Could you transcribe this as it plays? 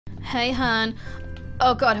Hey, hon.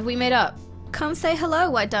 Oh god, have we made up? Come say hello,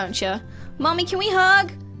 why don't you? Mommy, can we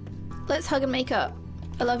hug? Let's hug and make up.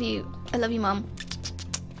 I love you. I love you, Mom.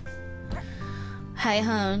 Hey,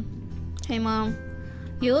 hon. Hey, Mom.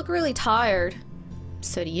 You look really tired.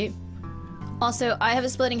 So do you. Also, I have a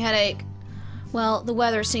splitting headache. Well, the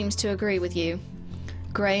weather seems to agree with you.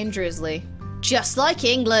 Grey and drizzly. Just like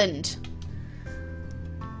England!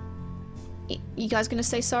 You guys gonna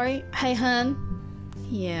say sorry? Hey, hun?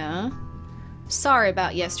 Yeah? Sorry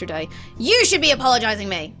about yesterday. You should be apologizing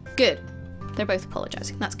me! Good. They're both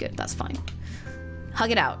apologizing. That's good. That's fine.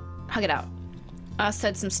 Hug it out. Hug it out. I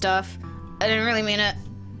said some stuff. I didn't really mean it.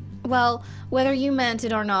 Well, whether you meant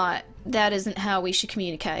it or not, that isn't how we should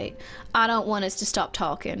communicate. I don't want us to stop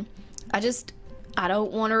talking. I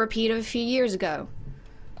don't want to repeat of a few years ago.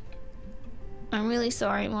 I'm really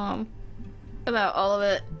sorry, Mom. About all of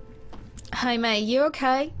it. Hey, May, you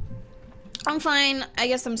okay? I'm fine. I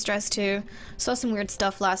guess I'm stressed too. Saw some weird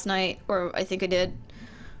stuff last night, or I think I did.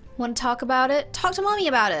 Want to talk about it? Talk to Mommy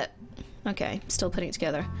about it! Okay, still putting it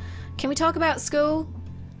together. Can we talk about school?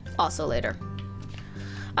 Also later.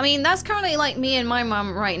 I mean, that's currently like me and my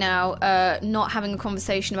mum right now, not having a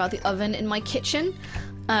conversation about the oven in my kitchen.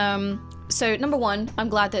 So, number one, I'm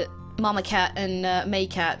glad that Mama Cat and May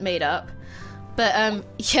Cat made up. But,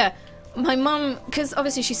 yeah, my mum, because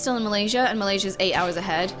obviously she's still in Malaysia, and Malaysia's 8 hours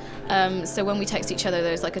ahead, so when we text each other,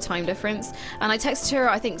 there's like a time difference. And I texted her,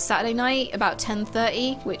 I think, Saturday night, about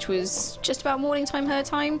 10:30, which was just about morning time, her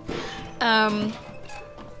time.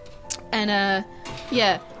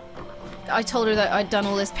 Yeah. I told her that I'd done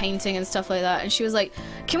all this painting and stuff like that, and she was like,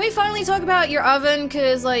 can we finally talk about your oven,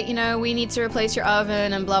 because, like, you know, we need to replace your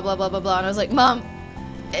oven and blah blah blah blah blah. And I was like, Mom,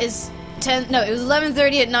 it was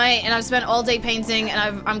 11:30 at night, and I've spent all day painting,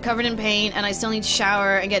 and I'm covered in paint, and I still need to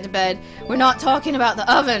shower and get to bed. We're not talking about the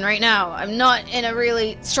oven right now. I'm not in a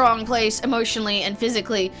really strong place emotionally and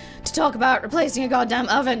physically to talk about replacing a goddamn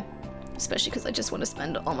oven, especially because I just want to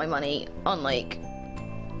spend all my money on, like,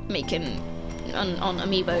 making on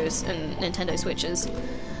amiibos and Nintendo Switches.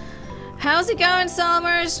 How's it going,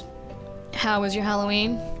 Salmers? How was your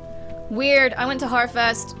Halloween? Weird. I went to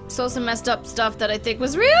Harfest, saw some messed up stuff that I think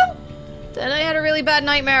was real. Then I had a really bad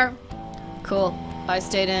nightmare. Cool. I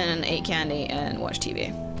stayed in and ate candy and watched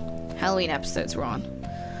TV. Halloween episodes were on.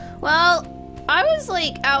 Well, I was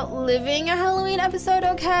like out living a Halloween episode,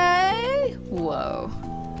 okay? Whoa.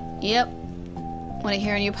 Yep. Want to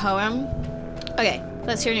hear a new poem? Okay,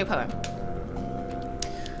 let's hear a new poem.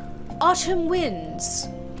 Autumn winds,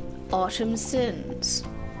 autumn sins.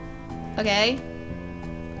 Okay.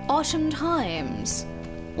 Autumn times,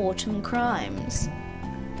 autumn crimes.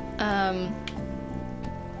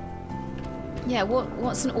 Yeah,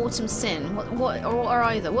 what's an autumn sin? Or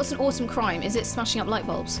either. What's an autumn crime? Is it smashing up light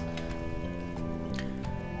bulbs?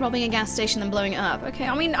 Robbing a gas station and blowing it up. Okay,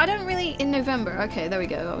 I mean, I don't really... In November. Okay, there we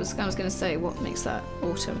go. I was gonna say, what makes that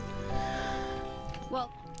autumn?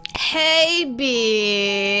 Well... Hey,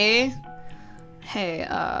 B! Hey,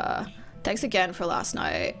 thanks again for last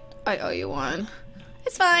night. I owe you one.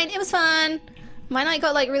 It's fine, it was fun. My night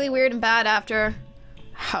got, like, really weird and bad after.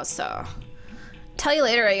 How so? Tell you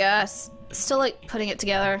later, I guess. Still, like, putting it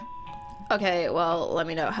together. Okay, well, let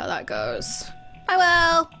me know how that goes. I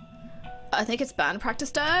will! I think it's band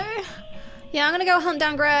practice day. Yeah, I'm gonna go hunt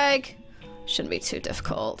down Greg. Shouldn't be too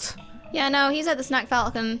difficult. Yeah, no, he's at the Snack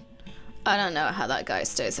Falcon. I don't know how that guy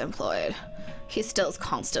stays employed. He steals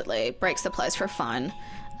constantly, breaks the place for fun,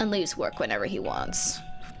 and leaves work whenever he wants.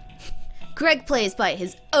 Greg plays by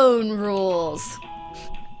his own rules.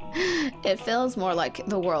 It feels more like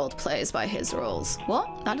the world plays by his rules.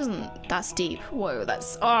 What? That's deep. Whoa,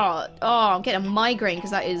 that's, oh, I'm getting a migraine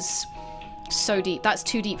because that is so deep. That's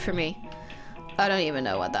too deep for me. I don't even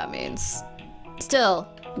know what that means. Still,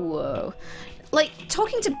 whoa. Like,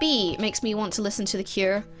 talking to B makes me want to listen to The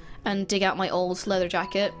Cure and dig out my old leather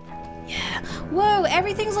jacket. Yeah. Whoa,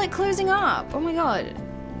 everything's like closing up. Oh my god.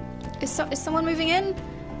 Is someone moving in?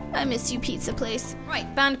 I miss you, pizza place.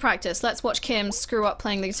 Right, band practice. Let's watch Kim screw up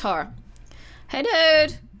playing the guitar. Hey,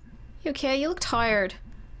 dude. You okay? You look tired.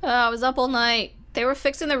 I was up all night. They were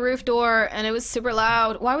fixing the roof door and it was super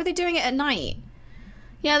loud. Why were they doing it at night?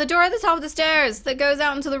 Yeah, the door at the top of the stairs that goes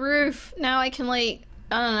out into the roof. Now I can, like,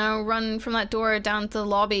 I don't know, run from that door down to the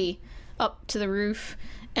lobby, up to the roof,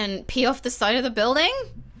 and pee off the side of the building?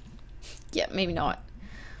 Yeah, maybe not.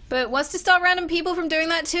 But what's to stop random people from doing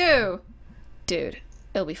that too? Dude,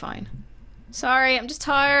 it'll be fine. Sorry, I'm just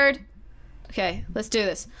tired. Okay, let's do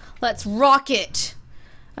this. Let's rock it!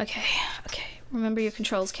 Okay, okay. Remember your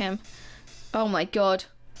controls, Kim. Oh my god.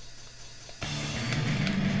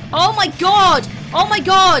 Oh my god! Oh my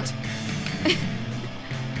god!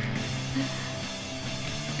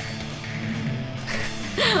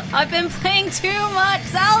 I've been playing too much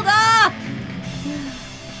Zelda!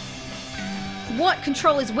 What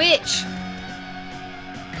control is which?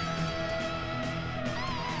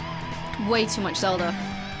 Way too much Zelda.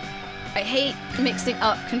 I hate mixing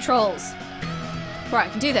up controls. Right, I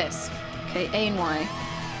can do this. Okay, A and Y.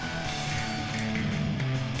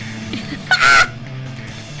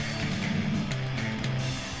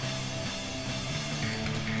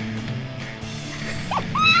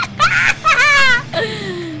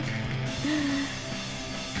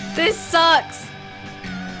 This sucks.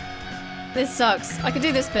 This sucks. I could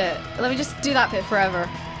do this bit. Let me just do that bit forever.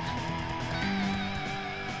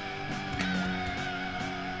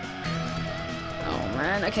 Oh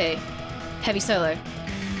man, okay. Heavy solo.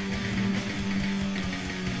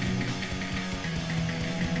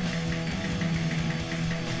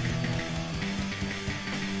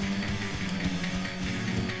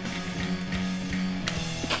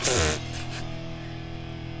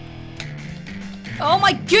 Oh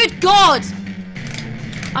my good god!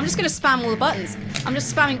 I'm just gonna spam all the buttons. I'm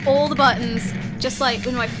just spamming all the buttons. Just like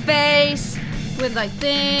with my face, with my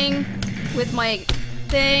thing, with my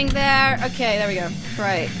thing there. Okay, there we go.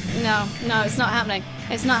 Right. No, no, it's not happening.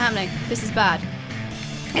 It's not happening. This is bad.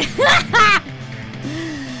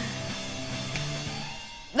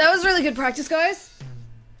 That was really good practice, guys.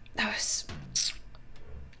 That was...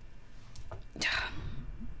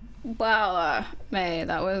 Wow, May,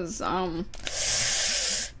 that was,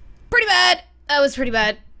 pretty bad. That was pretty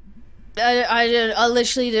bad. I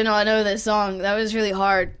literally did not know this song. That was really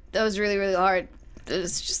hard. That was really, really hard. It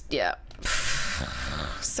was just, yeah.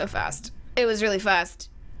 So fast. It was really fast.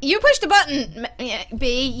 You pushed a button,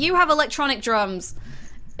 B. You have electronic drums.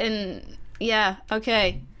 And, yeah,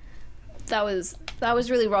 okay. That was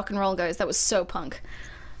really rock and roll, guys. That was so punk.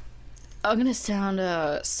 I'm gonna sound,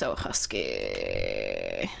 so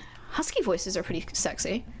husky. Husky voices are pretty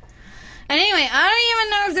sexy. And anyway, I don't even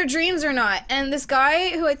know if they're dreams or not. And this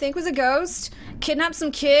guy, who I think was a ghost, kidnapped some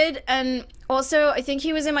kid, and also I think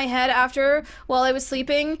he was in my head after while I was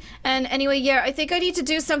sleeping. And anyway, yeah, I think I need to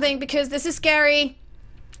do something because this is scary.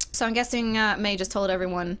 So I'm guessing May just told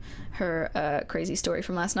everyone her crazy story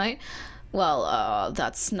from last night. Well,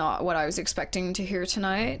 that's not what I was expecting to hear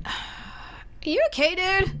tonight. Are you okay,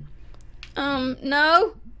 dude?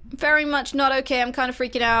 No? Very much not okay. I'm kind of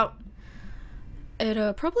freaking out.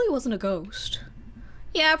 It, probably wasn't a ghost.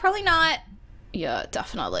 Yeah, probably not. Yeah,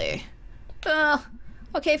 definitely.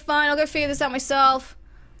 Okay, fine. I'll go figure this out myself.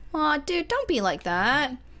 Aw, dude, don't be like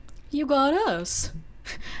that. You got us.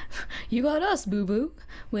 You got us, boo-boo.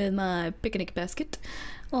 With my picnic basket.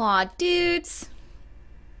 Aw, dudes.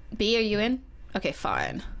 B, are you in? Okay,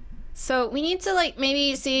 fine. So we need to, like,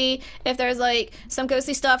 maybe see if there's, like, some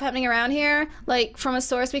ghostly stuff happening around here, like, from a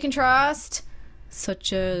source we can trust.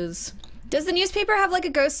 Such as... Does the newspaper have, like, a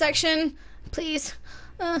ghost section? Please.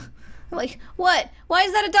 Like, what? Why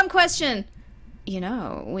is that a dumb question? You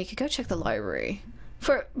know, we could go check the library.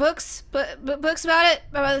 For books? Books about it?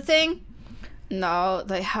 About the thing? No,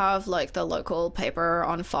 they have, like, the local paper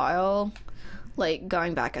on file. Like,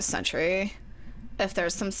 going back a century. If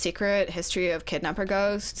there's some secret history of kidnapper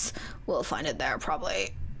ghosts, we'll find it there,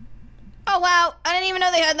 probably. Oh, wow. I didn't even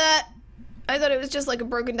know they had that. I thought it was just like a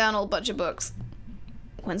broken down old bunch of books.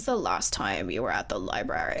 When's the last time you were at the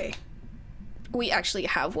library? We actually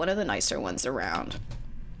have one of the nicer ones around.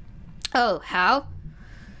 Oh, how?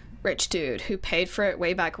 Rich dude who paid for it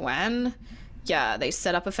way back when? Yeah, they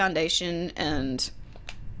set up a foundation and...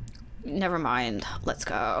 Never mind. Let's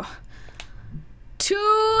go. To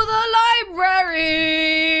the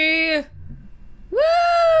library!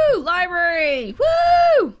 Woo! Library!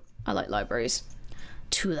 Woo! I like libraries.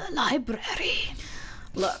 To the library.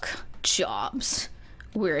 Look, jobs.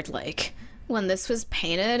 Weird, like, when this was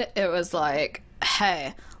painted, it was like,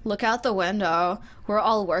 hey, look out the window. We're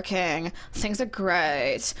all working. Things are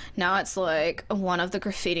great. Now it's like one of the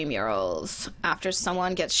graffiti murals after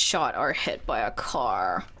someone gets shot or hit by a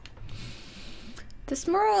car. This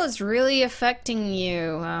mural is really affecting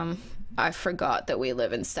you. I forgot that we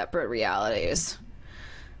live in separate realities.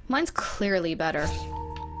 Mine's clearly better.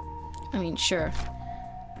 I mean, sure.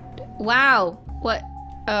 Wow. What?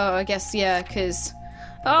 Oh, I guess, yeah, because...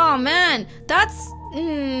 Oh, man. That's...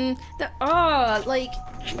 like...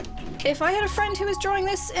 If I had a friend who was drawing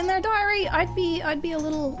this in their diary, I'd be a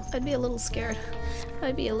little scared.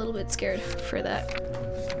 I'd be a little bit scared for that.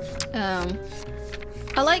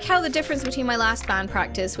 I like how the difference between my last band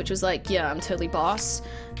practice, which was like, yeah, I'm totally boss,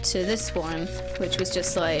 to this one, which was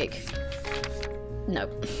just like,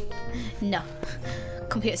 nope. No.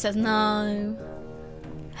 Computer says no.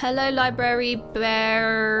 Hello, library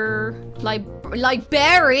bear.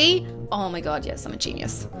 Library? Oh my god, yes, I'm a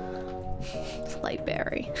genius.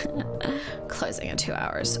 Lightberry. Closing in 2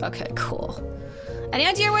 hours. Okay, cool. Any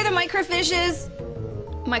idea where the microfiche is?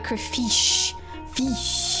 Microfiche.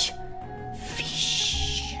 Fish.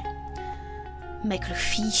 Fish.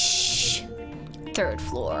 Microfiche. 3rd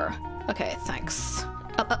floor. Okay, thanks.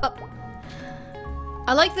 Up.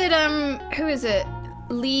 I like that, who is it?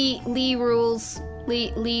 Lee Rules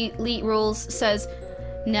says,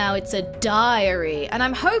 now it's a diary. And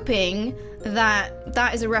I'm hoping that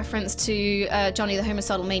that is a reference to Johnny the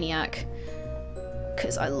Homicidal Maniac.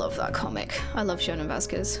 Because I love that comic. I love Jonan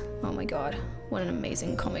Vasquez. Oh my god. What an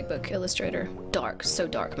amazing comic book illustrator. Dark. So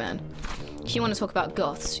dark, man. If you want to talk about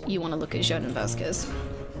goths, you want to look at Jonan Vasquez.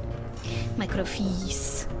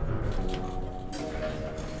 Microfiche.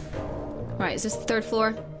 Right, is this the 3rd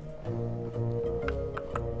floor?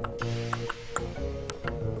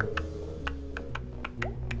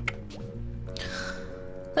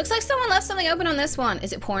 Looks like someone left something open on this one.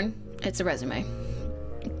 Is it porn? It's a resume.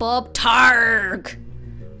 Bob Targ.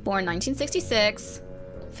 Born 1966.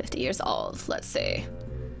 50 years old. Let's see.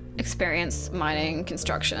 Experience mining,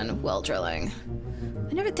 construction, well drilling.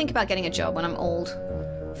 I never think about getting a job when I'm old.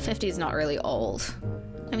 50 is not really old.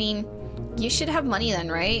 I mean, you should have money then,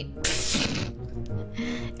 right?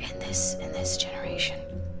 in this generation.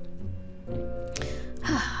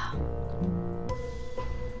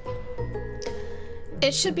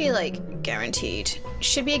 It should be like guaranteed.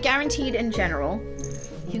 Should be a guaranteed in general.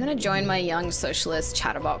 You're gonna join my Young Socialist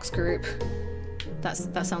Chatterbox group.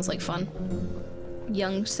 That sounds like fun.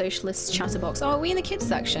 Young Socialist Chatterbox. Oh, are we in the kids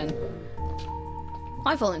section?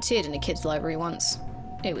 I volunteered in a kids library once.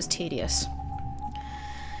 It was tedious.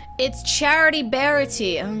 It's Charity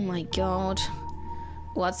Barity. Oh my god.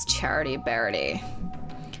 What's Charity Barity?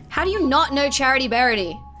 How do you not know Charity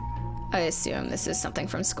Barity? I assume this is something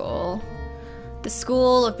from school. The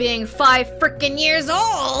school of being 5 frickin' years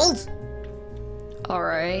old!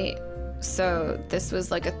 Alright. So, this was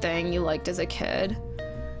like a thing you liked as a kid?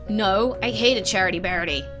 No, I hated Charity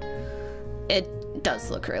Barity. It does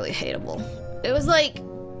look really hateable. It was like...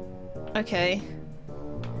 Okay.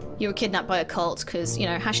 You were kidnapped by a cult, because, you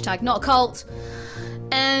know, hashtag not a cult.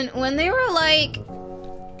 And when they were like...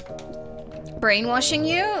 brainwashing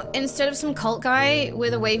you, instead of some cult guy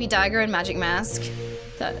with a wavy dagger and magic mask...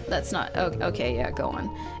 That's not... Oh, okay, yeah, go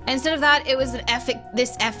on. Instead of that, it was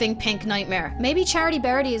this effing pink nightmare. Maybe Charity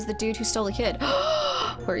Barity is the dude who stole a kid.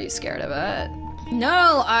 Were you scared of it?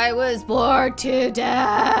 No, I was bored to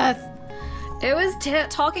death. It was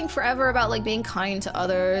talking forever about, like, being kind to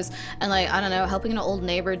others and, like, I don't know, helping an old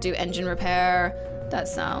neighbor do engine repair. That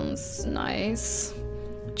sounds nice.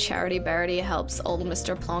 Charity Barity helps old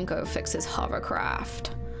Mr. Plonko fix his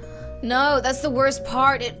hovercraft. No, that's the worst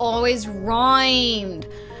part. It always rhymed.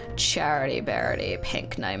 Charity Barity,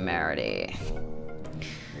 pink nightmarity.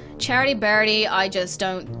 Charity Barity, I just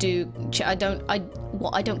don't do. I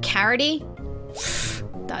don't carity.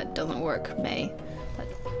 That doesn't work, May.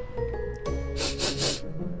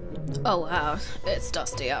 Oh wow, it's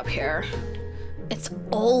dusty up here. It's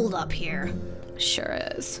old up here. Sure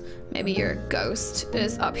is. Maybe your ghost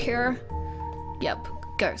is up here? Yep,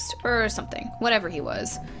 ghost, or something. Whatever he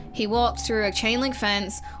was. He walked through a chain link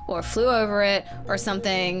fence, or flew over it, or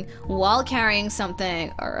something, while carrying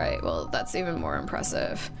something. Alright, well, that's even more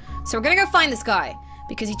impressive. So we're gonna go find this guy,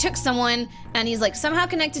 because he took someone, and he's like somehow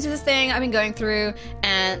connected to this thing I've been going through,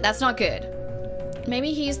 and that's not good.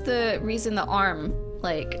 Maybe he's the reason the arm,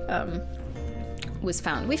 like, was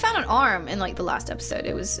found. We found an arm in, like, the last episode.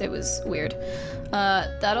 It was weird.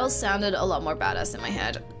 That all sounded a lot more badass in my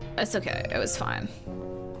head. It's okay, it was fine.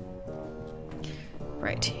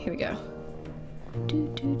 Right, here we go.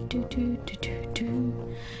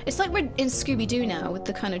 It's like we're in Scooby-Doo now with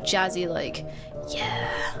the kind of jazzy, like, yeah,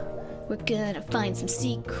 we're gonna find some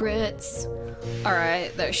secrets.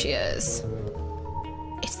 Alright, there she is.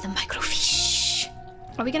 It's the microfiche.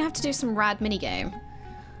 Are we gonna have to do some rad minigame?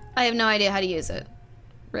 I have no idea how to use it.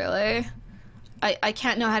 Really? I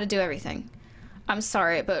can't know how to do everything. I'm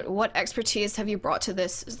sorry, but what expertise have you brought to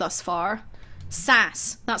this thus far?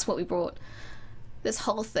 Sass, that's what we brought. This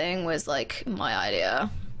whole thing was, like, my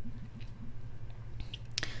idea.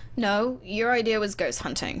 No, your idea was ghost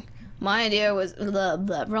hunting. My idea was... Blah,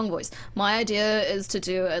 blah, wrong voice. My idea is to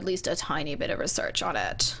do at least a tiny bit of research on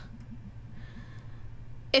it.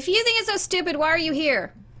 If you think it's so stupid, why are you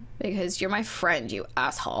here? Because you're my friend, you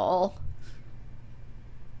asshole.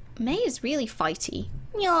 May is really fighty.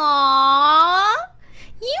 Aww!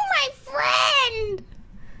 You my friend!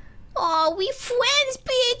 Aw, we friends,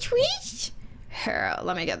 Beatrice? Here,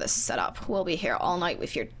 let me get this set up. We'll be here all night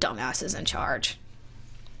with your dumbasses in charge.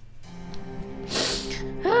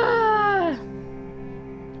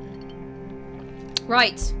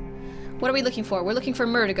 Right. What are we looking for? We're looking for a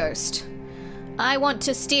murder ghost. I want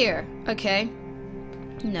to steer. Okay.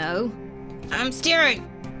 No. I'm steering!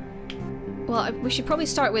 Well, we should probably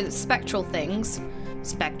start with spectral things.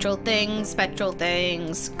 Spectral things, spectral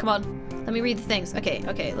things. Come on. Let me read the things. Okay,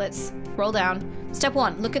 okay, let's roll down. Step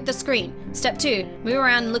 1, look at the screen. Step 2, move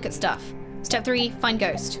around and look at stuff. Step 3, find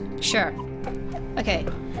ghost. Sure. Okay.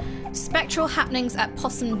 Spectral happenings at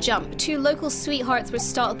Possum Jump. 2 local sweethearts were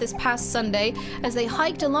startled this past Sunday as they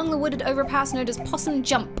hiked along the wooded overpass known as Possum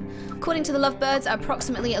Jump. According to the Lovebirds, at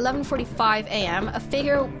approximately 11:45 a.m., a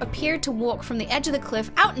figure appeared to walk from the edge of the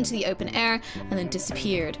cliff out into the open air and then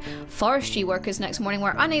disappeared. Forestry workers next morning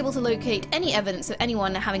were unable to locate any evidence of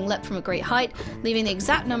anyone having leapt from a great height, leaving the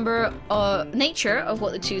exact nature of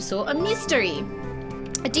what the two saw a mystery.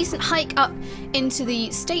 A decent hike up into the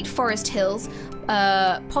State Forest Hills,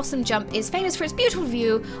 Possum Jump is famous for its beautiful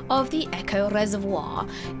view of the Echo Reservoir.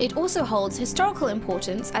 It also holds historical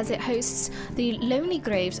importance as it hosts the lonely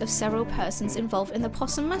graves of several persons involved in the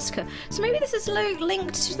Possum Massacre. So maybe this is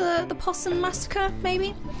linked to the Possum Massacre,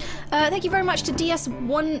 maybe? Thank you very much to DS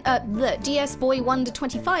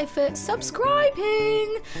Boy1-25 for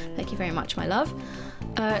subscribing. Thank you very much, my love.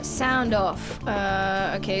 Sound off.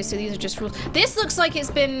 Okay, so these are just rules. This looks like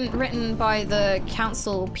it's been written by the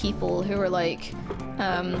council people who are like,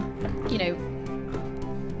 you know,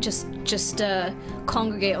 just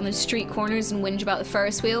congregate on the street corners and whinge about the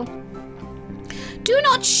Ferris wheel. Do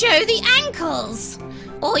not show the ankles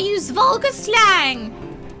or use vulgar slang.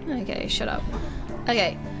 Okay, shut up.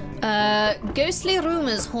 Okay. Ghostly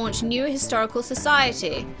rumors haunt New Historical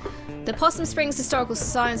Society. The Possum Springs Historical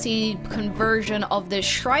Society conversion of the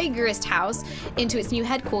Schreigerist House into its new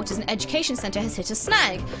headquarters and education center has hit a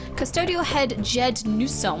snag. Custodial head Jed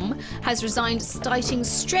Newsom has resigned, citing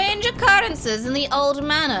strange occurrences in the old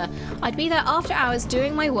manor. I'd be there after hours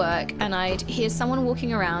doing my work and I'd hear someone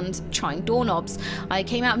walking around trying doorknobs. I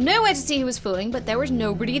came out nowhere to see who was fooling, but there was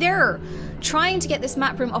nobody there. Trying to get this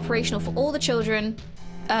map room operational for all the children,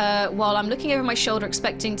 while I'm looking over my shoulder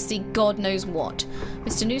expecting to see God knows what.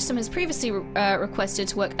 Mr. Newsom has previously requested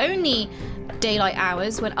to work only daylight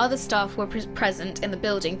hours when other staff were present in the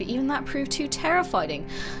building, but even that proved too terrifying.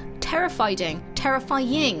 I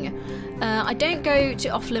don't go to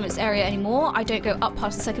off-limits area anymore. I don't go up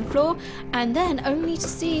past the 2nd floor, and then only to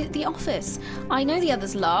see the office. I know the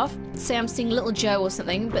others laugh, say I'm seeing Little Joe or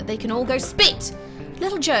something, but they can all go spit!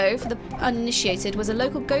 Little Joe, for the uninitiated, was a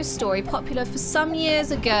local ghost story popular for some years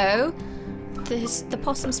ago. The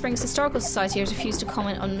Possum Springs Historical Society has refused to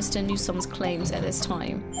comment on Mr. Newsom's claims at this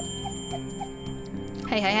time.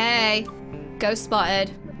 Hey, hey, hey! Ghost spotted.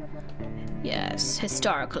 Yes,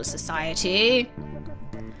 Historical Society.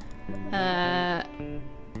 Oh,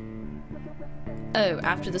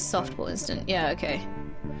 after the softball incident. Yeah, okay.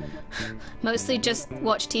 Mostly just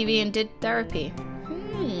watched TV and did therapy.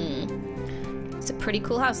 It's a pretty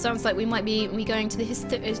cool house. Sounds like we might be going to the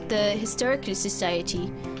Historical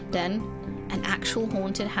Society then. An actual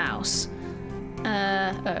haunted house.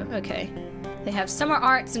 Oh, okay. They have summer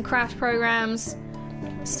arts and craft programs.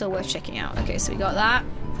 Still worth checking out. Okay, so we got that.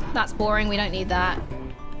 That's boring. We don't need that.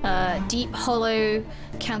 Deep Hollow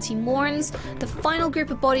County mourns. The final group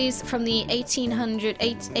of bodies from the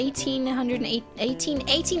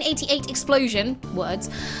 1888 explosion, words,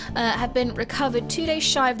 have been recovered 2 days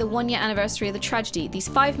shy of the 1-year anniversary of the tragedy. These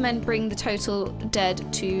 5 men bring the total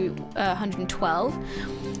dead to 112.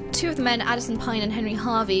 2 of the men, Addison Pine and Henry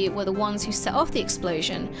Harvey, were the ones who set off the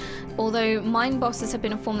explosion. Although mine bosses have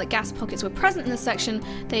been informed that gas pockets were present in the section,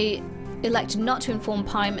 they elected not to inform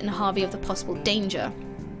Pine and Harvey of the possible danger.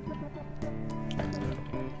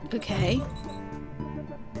 Okay.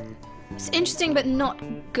 It's interesting, but not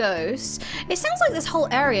ghosts. It sounds like this whole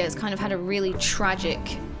area has kind of had a really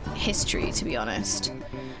tragic history, to be honest.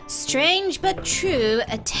 Strange but true,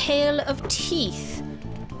 a tale of teeth.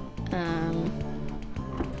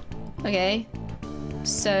 Okay.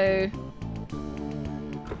 So...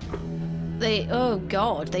 oh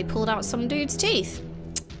god, they pulled out some dude's teeth.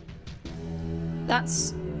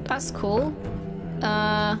 That's cool.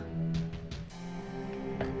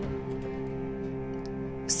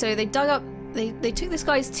 So they dug up, they took this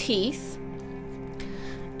guy's teeth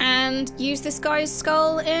and used this guy's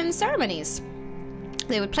skull in ceremonies.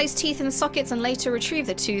 They would place teeth in the sockets and later retrieve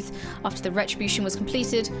the tooth after the retribution was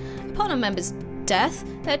completed. Upon a member's death,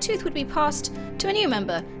 their tooth would be passed to a new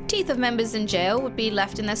member. Teeth of members in jail would be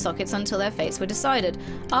left in their sockets until their fates were decided.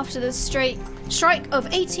 After the strike of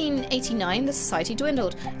 1889, the society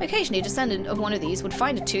dwindled. Occasionally, a descendant of one of these would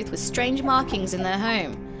find a tooth with strange markings in their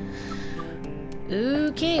home.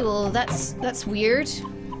 Okay, well that's weird.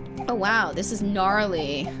 Oh wow, this is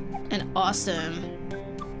gnarly and awesome.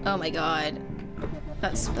 Oh my god.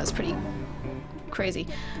 That's pretty crazy.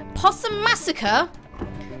 Possum massacre.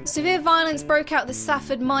 Severe violence broke out the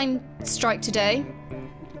Safford mine strike today.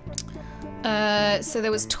 So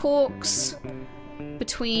there was talks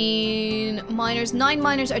between miners. 9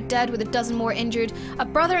 miners are dead with a dozen more injured. A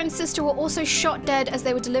brother and sister were also shot dead as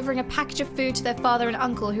they were delivering a package of food to their father and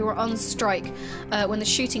uncle who were on strike when the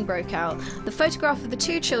shooting broke out. The photograph of the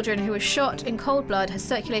 2 children who were shot in cold blood has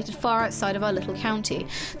circulated far outside of our little county.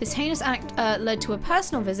 This heinous act led to a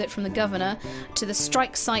personal visit from the governor to the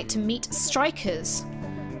strike site to meet strikers.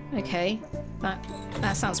 Okay,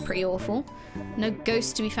 that sounds pretty awful. No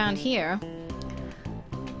ghosts to be found here.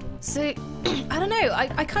 So, I don't know,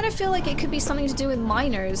 I kind of feel like it could be something to do with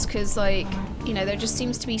miners, because, like, you know, there just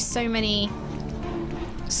seems to be so many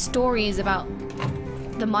stories about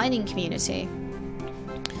the mining community.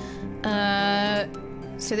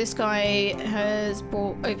 So this guy has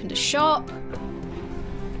opened a shop.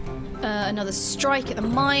 Another strike at the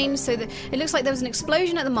mine. So it looks like there was an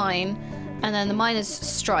explosion at the mine, and then the miners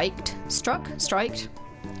striked.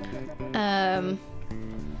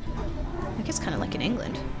 I guess kind of like in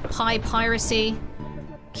England. Pie piracy.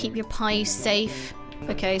 Keep your pies safe.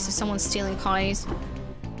 Okay, so someone's stealing pies.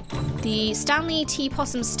 The Stanley T.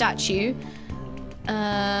 Possum statue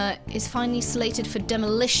is finally slated for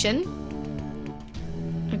demolition.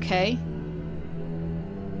 Okay.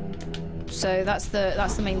 So that's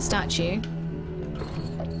the main statue.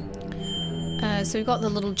 So we've got the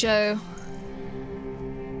little Joe.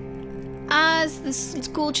 As the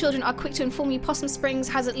school children are quick to inform you, Possum Springs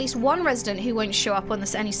has at least one resident who won't show up on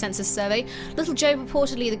any census survey. Little Joe,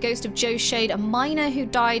 purportedly the ghost of Joe Shade, a miner who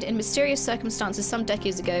died in mysterious circumstances some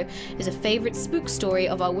decades ago, is a favourite spook story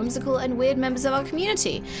of our whimsical and weird members of our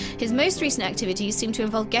community. His most recent activities seem to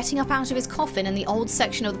involve getting up out of his coffin in the old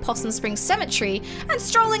section of the Possum Springs Cemetery and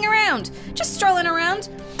strolling around. Just strolling around.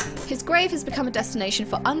 His grave has become a destination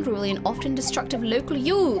for unruly and often destructive local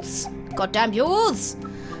youths. Goddamn youths!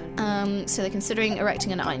 So they're considering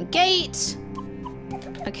erecting an iron gate.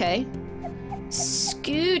 Okay.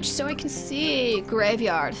 Scooch, so I can see.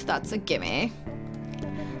 Graveyard, that's a gimme.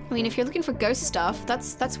 I mean, if you're looking for ghost stuff,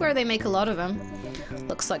 that's where they make a lot of them.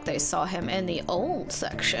 Looks like they saw him in the old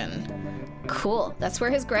section. Cool, that's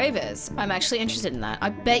where his grave is. I'm actually interested in that.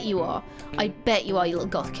 I bet you are. I bet you are, you little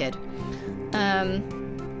goth kid. I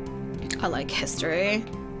like history.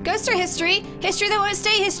 Ghosts are history! History that won't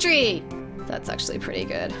stay history! That's actually pretty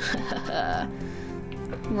good.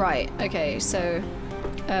 Right, okay, so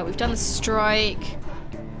we've done the strike.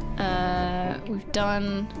 We've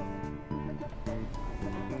done...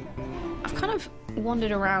 I've kind of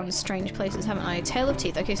wandered around strange places, haven't I? Tale of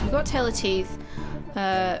Teeth. Okay, so we've got Tale of Teeth.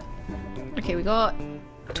 Okay, we got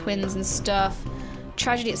twins and stuff.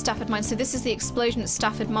 Tragedy at Stafford Mine. So this is the explosion at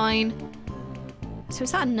Stafford Mine. So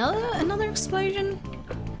is that another explosion?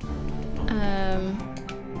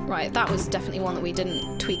 Right, that was definitely one that we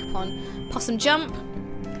didn't tweak upon. Possum Jump.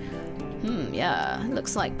 Yeah,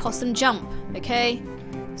 looks like Possum Jump. Okay,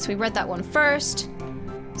 so we read that one first.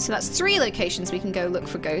 So that's 3 locations we can go look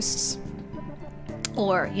for ghosts.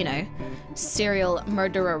 Or, you know, serial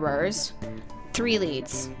murderers. 3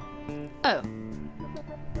 leads. Oh.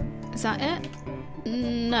 Is that it?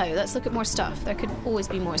 No, let's look at more stuff. There could always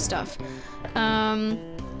be more stuff.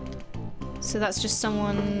 So that's just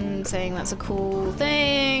someone saying that's a cool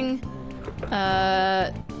thing.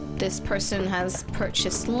 This person has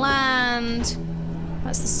purchased land.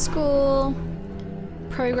 That's the school.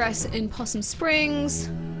 Progress in Possum Springs.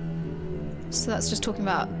 So that's just talking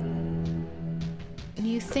about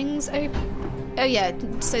new things open. Oh yeah,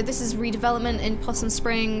 so this is redevelopment in Possum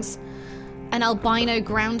Springs. An albino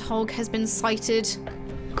groundhog has been sighted.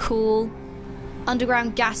 Cool.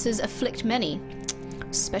 Underground gases afflict many.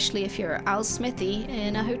 Especially if you're Al Smithy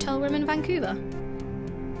in a hotel room in Vancouver.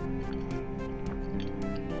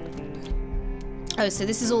 Oh, so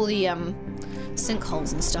this is all the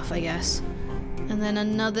sinkholes and stuff, I guess. And then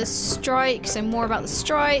another strike, so more about the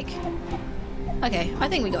strike. Okay, I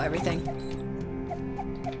think we got everything.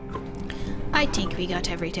 I think we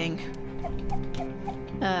got everything.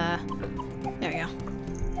 There we go.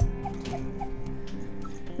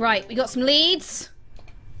 Right, we got some leads.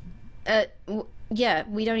 Yeah,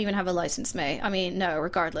 we don't even have a license, May. I mean, no,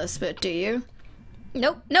 regardless, but do you?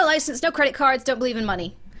 Nope, no license, no credit cards, don't believe in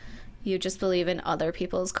money. You just believe in other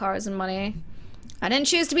people's cars and money. I didn't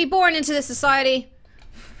choose to be born into this society.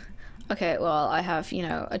 Okay, well, I have, you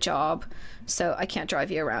know, a job, so I can't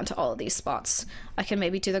drive you around to all of these spots. I can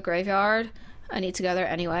maybe do the graveyard. I need to go there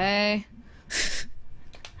anyway.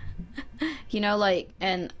 You know, like,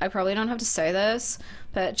 and I probably don't have to say this,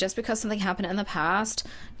 but just because something happened in the past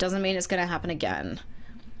doesn't mean it's gonna happen again.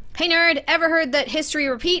 Hey nerd, ever heard that history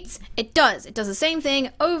repeats? It does. It does the same thing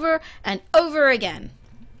over and over again.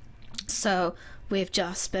 So, we've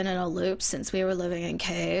just been in a loop since we were living in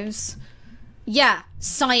caves. Yeah,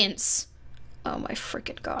 science. Oh my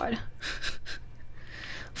freaking god.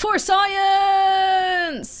 For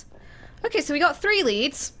science! Okay, so we got 3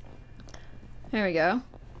 leads. There we go.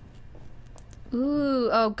 Ooh,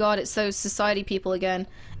 oh god, it's those society people again.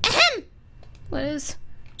 Ahem! What is...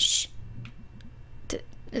 Shh.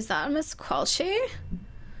 Is that Miss Quelchy?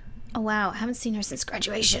 Oh wow, I haven't seen her since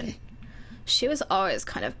graduation. She was always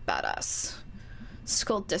kind of badass.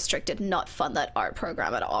 School district did not fund that art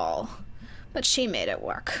program at all. But she made it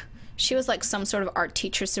work. She was like some sort of art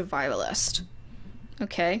teacher survivalist.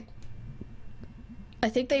 Okay. I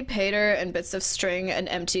think they paid her in bits of string and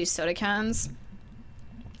empty soda cans.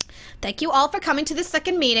 Thank you all for coming to the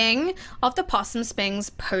second meeting of the Possum Springs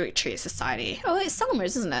Poetry Society. Oh, it's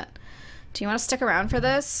Selmer's, isn't it? Do you want to stick around for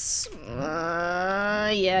this?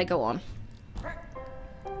 Yeah, go on.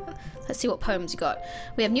 Let's see what poems you got.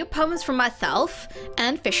 We have new poems from myself,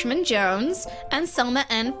 and Fisherman Jones, and Selma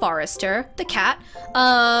N. Forrester, the cat.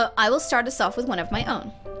 I will start us off with one of my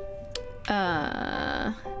own.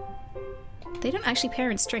 They don't actually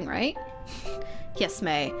pair in string, right? Yes,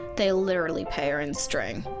 May. They literally pair in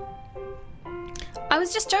string. I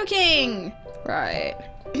was just joking! Right.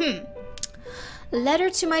 Letter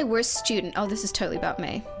to my worst student. Oh, this is totally about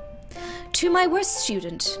May. To my worst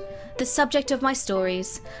student, the subject of my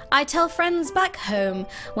stories, I tell friends back home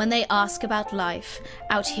when they ask about life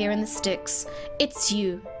out here in the sticks. It's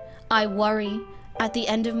you. I worry at the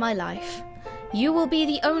end of my life. You will be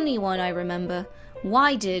the only one I remember.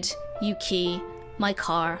 Why did you key my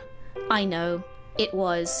car? I know it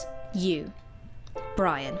was you.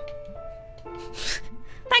 Brian.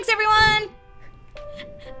 Thanks, everyone!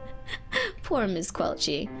 Poor Ms.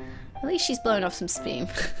 Quelchy. At least she's blown off some steam.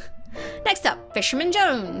 Next up, Fisherman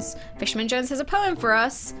Jones. Fisherman Jones has a poem for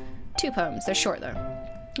us. 2 poems. They're short, though.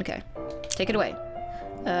 Okay. Take it away.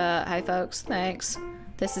 Hi, folks. Thanks.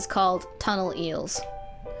 This is called Tunnel Eels.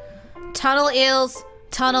 Tunnel eels,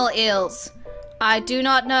 tunnel eels. I do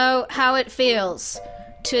not know how it feels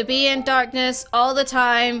to be in darkness all the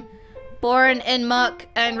time, born in muck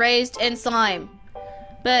and raised in slime.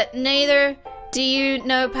 But neither do you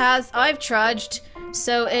know paths I've trudged,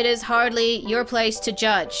 so it is hardly your place to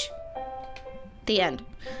judge. The end.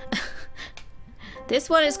 This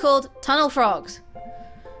one is called Tunnel Frogs.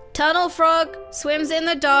 Tunnel frog swims in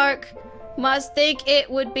the dark, must think it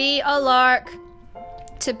would be a lark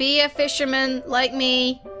to be a fisherman like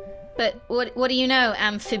me. But what do you know,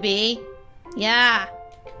 amphibie? Yeah,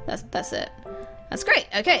 that's it. That's great.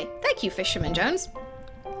 Okay, thank you, Fisherman Jones.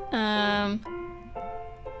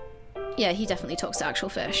 Yeah, he definitely talks to actual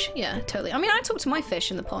fish. Yeah, totally. I mean, I talk to my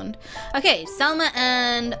fish in the pond. Okay, Selma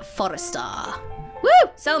and Forrester. Woo!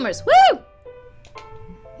 Selmers, woo!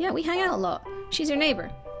 Yeah, we hang out a lot. She's your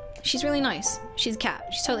neighbor. She's really nice. She's a cat.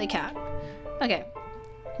 She's totally a cat. Okay,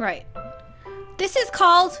 right. This is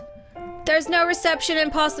called There's No Reception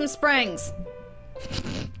in Possum Springs.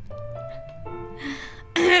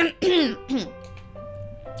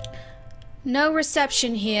 No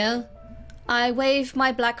reception here. I wave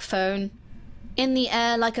my black phone in the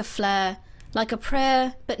air like a flare, like a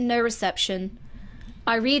prayer, but no reception.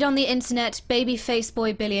 I read on the internet, baby face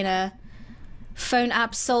boy billionaire. Phone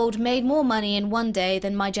app sold made more money in one day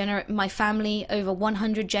than my family over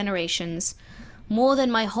 100 generations. More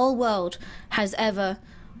than my whole world has ever.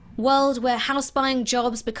 World where house-buying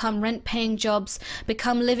jobs become rent-paying jobs,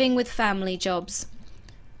 become living with family jobs.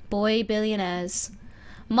 Boy billionaires.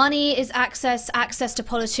 Money is access to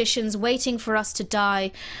politicians waiting for us to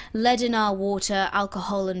die, lead in our water,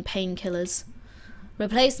 alcohol and painkillers.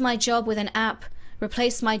 Replace my job with an app,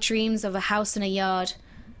 replace my dreams of a house and a yard,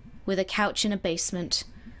 with a couch in a basement.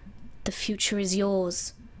 The future is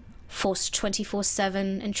yours. Forced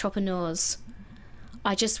 24/7 entrepreneurs.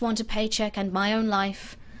 I just want a paycheck and my own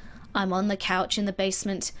life. I'm on the couch in the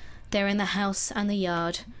basement, they're in the house and the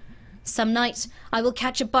yard. Some night I will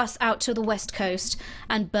catch a bus out to the west coast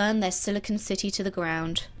and burn their Silicon City to the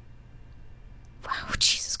ground. Wow,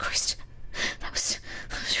 Jesus Christ. That was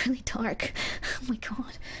really dark. Oh my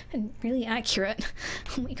god. And really accurate.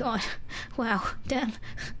 Oh my god. Wow. Damn.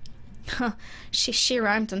 She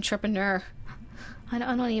rhymed entrepreneur. I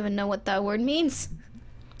don't even know what that word means.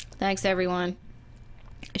 Thanks, everyone.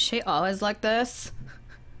 Is she always like this?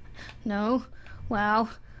 No? Wow.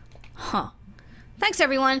 Huh. Thanks,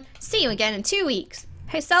 everyone. See you again in 2 weeks.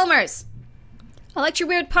 Hey, Selmers. I liked your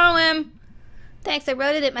weird poem. Thanks, I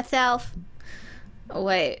wrote it myself. Oh,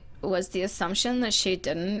 wait. Was the assumption that she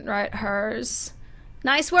didn't write hers?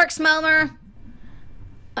 Nice work, Smelmer.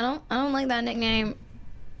 I don't like that nickname.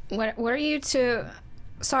 What are you two?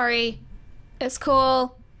 Sorry. It's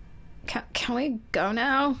cool. Can we go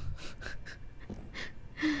now?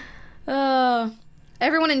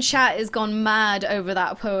 Everyone in chat has gone mad over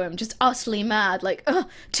that poem. Just utterly mad. Like,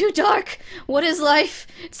 too dark. What is life?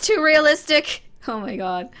 It's too realistic. Oh my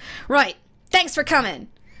god. Right. Thanks for coming.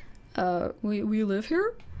 We live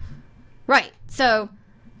here? Right. So,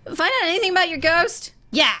 find out anything about your ghost?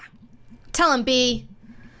 Yeah. Tell him, B.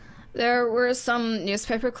 There were some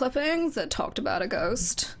newspaper clippings that talked about a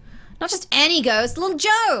ghost. Not just any ghost, Little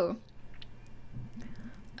Joe.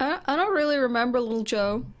 I don't really remember Little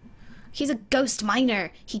Joe. He's a ghost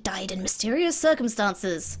miner. He died in mysterious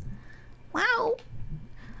circumstances. Wow.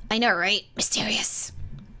 I know, right? Mysterious.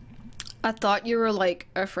 I thought you were, like,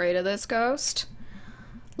 afraid of this ghost.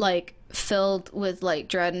 Like, filled with, like,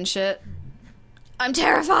 dread and shit. I'm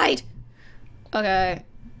terrified! Okay.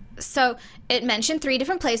 So, it mentioned 3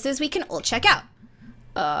 different places we can all check out.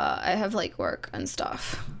 I have, like, work and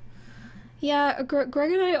stuff. Yeah, Greg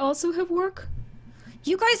and I also have work.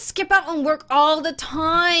 You guys skip out on work all the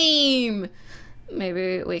time!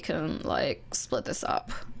 Maybe we can, like, split this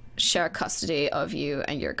up. Share custody of you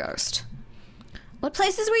and your ghost. What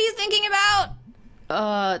places were you thinking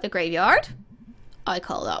about? The graveyard? I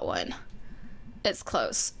call that one. It's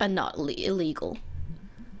close and not illegal.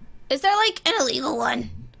 Is there, like, an illegal one?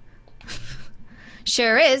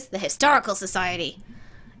 Sure is. The Historical Society.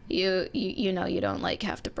 You know you don't, like,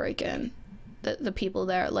 have to break in. The people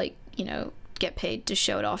there, like, you know, get paid to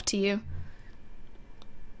show it off to you.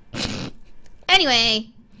 Anyway,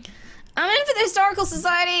 I'm in for the Historical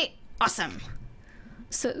Society. Awesome.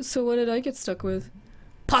 So what did I get stuck with?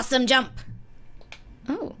 Possum Jump.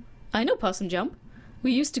 Oh, I know Possum Jump.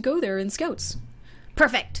 We used to go there in Scouts.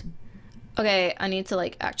 Perfect. Okay, I need to,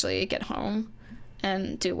 like, actually get home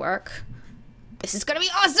and do work. This is gonna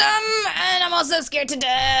be awesome! And I'm also scared to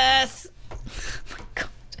death! Oh my god.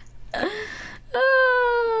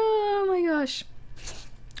 Oh my gosh.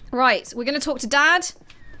 Right, we're gonna talk to Dad.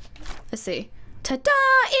 Let's see. Ta-da!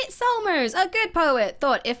 It's Salmers! A good poet!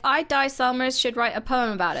 Thought if I die, Salmers should write a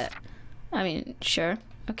poem about it. I mean, sure.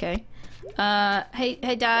 Okay.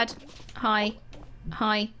 Hey Dad. Hi.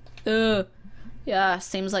 Hi. Yeah,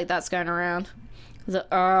 seems like that's going around.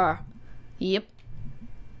 Yep.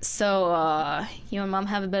 So, you and Mom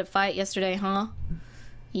have a bit of fight yesterday, huh?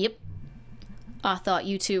 Yep. I thought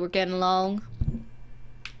you two were getting along.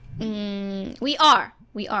 We are.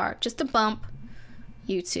 Just a bump.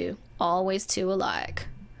 You two. Always two alike.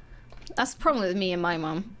 That's the problem with me and my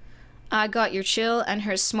mom. I got your chill and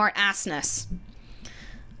her smart assness.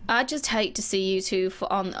 I just hate to see you two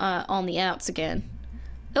on the outs again.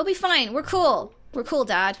 It'll be fine. We're cool. We're cool,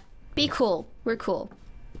 Dad. Be cool. We're cool.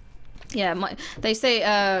 Yeah, they say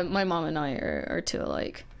my mom and I are two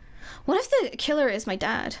alike. What if the killer is my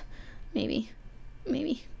dad? Maybe.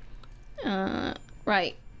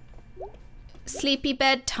 Right. Sleepy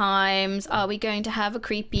bedtimes. Are we going to have a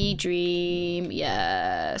creepy dream?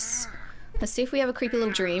 Yes. Let's see if we have a creepy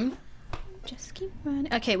little dream. Just keep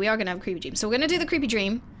running. Okay, we are going to have a creepy dream. So we're going to do the creepy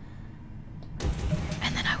dream.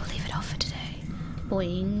 And then I will leave it off for today.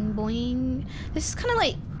 Boing, boing. This is kind of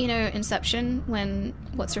like, you know, Inception, when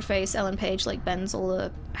what's-her-face, Ellen Page, like, bends all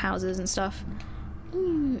the houses and stuff.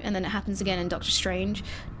 And then it happens again in Doctor Strange.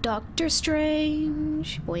 Doctor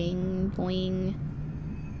Strange. Boing, boing.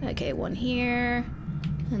 Okay, one here.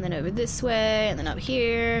 And then over this way, and then up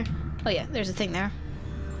here. Oh yeah, there's a thing there.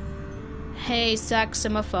 Hey,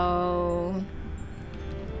 saxophone.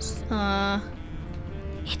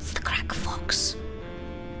 It's the Crack Fox.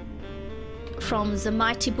 From the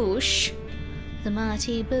Mighty Bush. The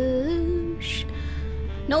Mighty Bush.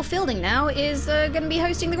 Noel Fielding now is going to be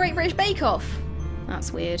hosting the Great British Bake Off.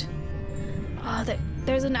 That's weird. Oh,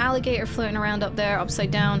 there's an alligator floating around up there, upside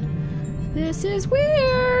down. This is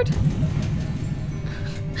weird.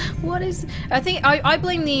 What is... I think I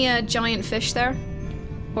blame the giant fish there.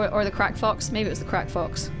 Or the crack fox. Maybe it was the crack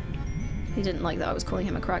fox. He didn't like that I was calling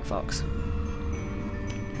him a crack fox.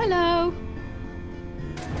 Hello.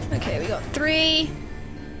 Okay, we got 3.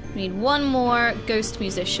 We need 1 more ghost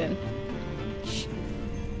musician.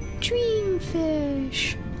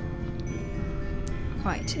 Dreamfish.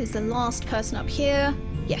 Right, is the last person up here?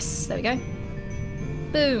 Yes, there we go.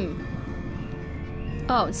 Boom.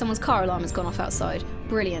 Oh, and someone's car alarm has gone off outside.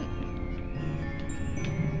 Brilliant.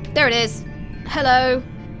 There it is. Hello.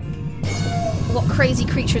 What crazy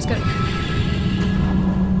creature is going...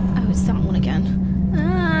 Oh, it's that one again.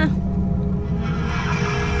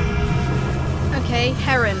 Okay,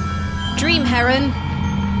 heron. Dream heron.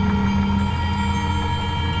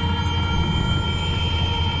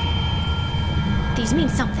 These mean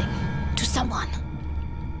something.